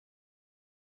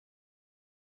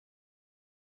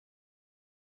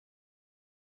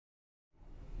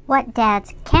What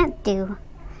Dads Can't Do,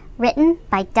 written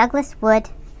by Douglas Wood,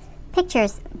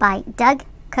 pictures by Doug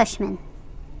Cushman.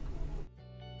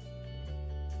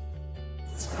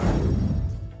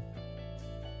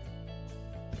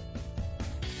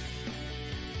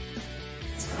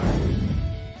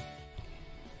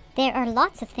 There are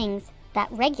lots of things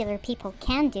that regular people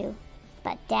can do,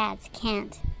 but dads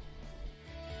can't.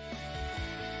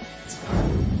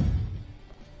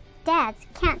 Dads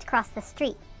can't cross the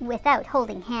street without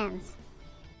holding hands.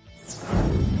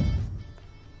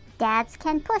 Dads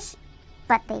can push,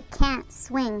 but they can't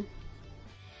swing.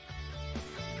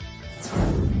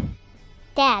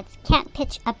 Dads can't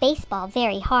pitch a baseball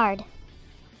very hard.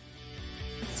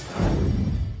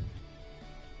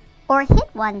 Or hit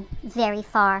one very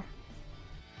far.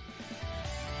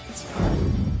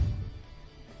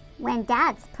 When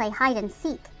dads play hide and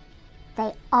seek,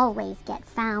 they always get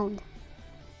found.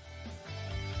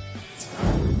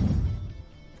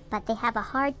 But they have a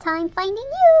hard time finding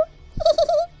you.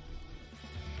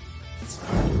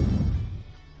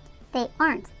 They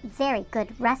aren't very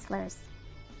good wrestlers.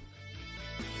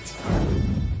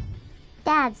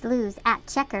 Dads lose at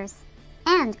checkers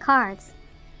and cards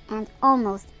and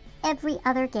almost every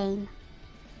other game.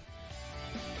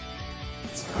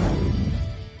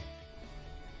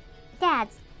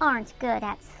 Dads aren't good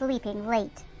at sleeping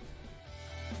late.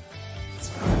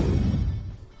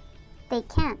 They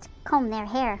can't comb their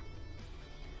hair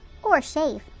or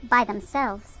shave by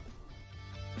themselves.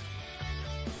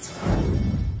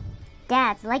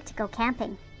 Dads like to go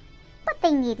camping, but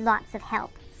they need lots of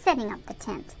help setting up the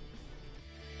tent.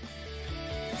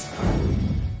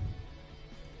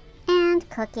 And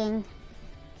cooking.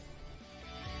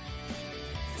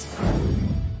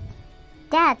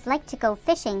 Dads like to go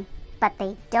fishing, but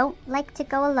they don't like to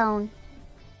go alone.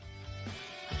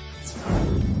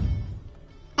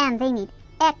 And they need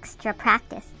extra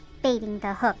practice baiting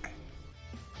the hook.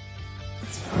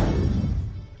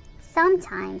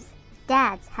 Sometimes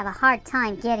dads have a hard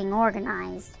time getting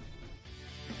organized.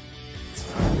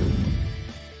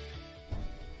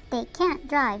 They can't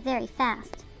drive very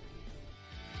fast.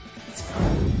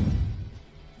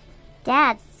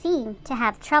 Dads seem to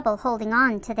have trouble holding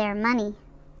on to their money.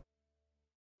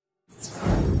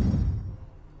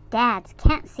 Dads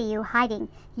can't see you hiding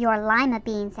your lima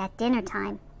beans at dinner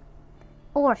time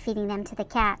or feeding them to the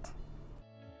cat.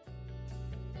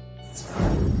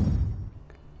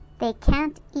 They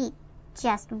can't eat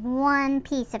just one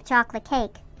piece of chocolate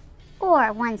cake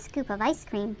or one scoop of ice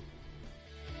cream.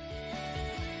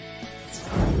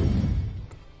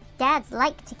 Dads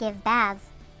like to give baths,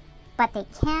 but they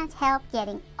can't help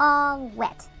getting all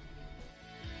wet.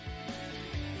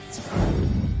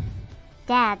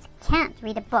 Dads can't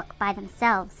read a book by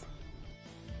themselves.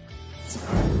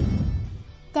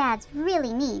 Dads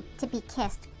really need to be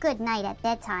kissed goodnight at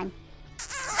bedtime.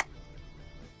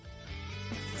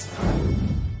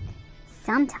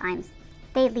 Sometimes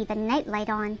they leave a nightlight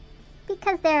on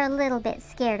because they're a little bit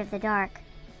scared of the dark.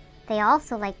 They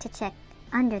also like to check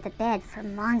under the bed for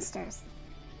monsters.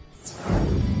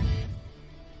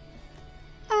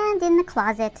 And in the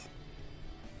closet.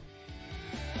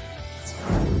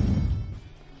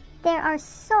 There are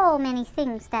so many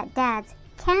things that dads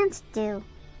can't do.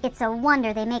 It's a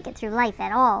wonder they make it through life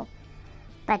at all.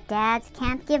 But dads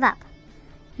can't give up.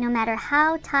 No matter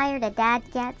how tired a dad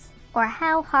gets or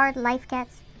how hard life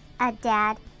gets, a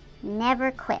dad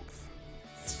never quits.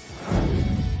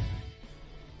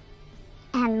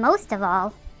 And most of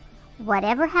all,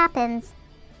 whatever happens,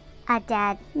 a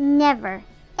dad never,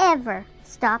 ever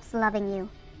stops loving you.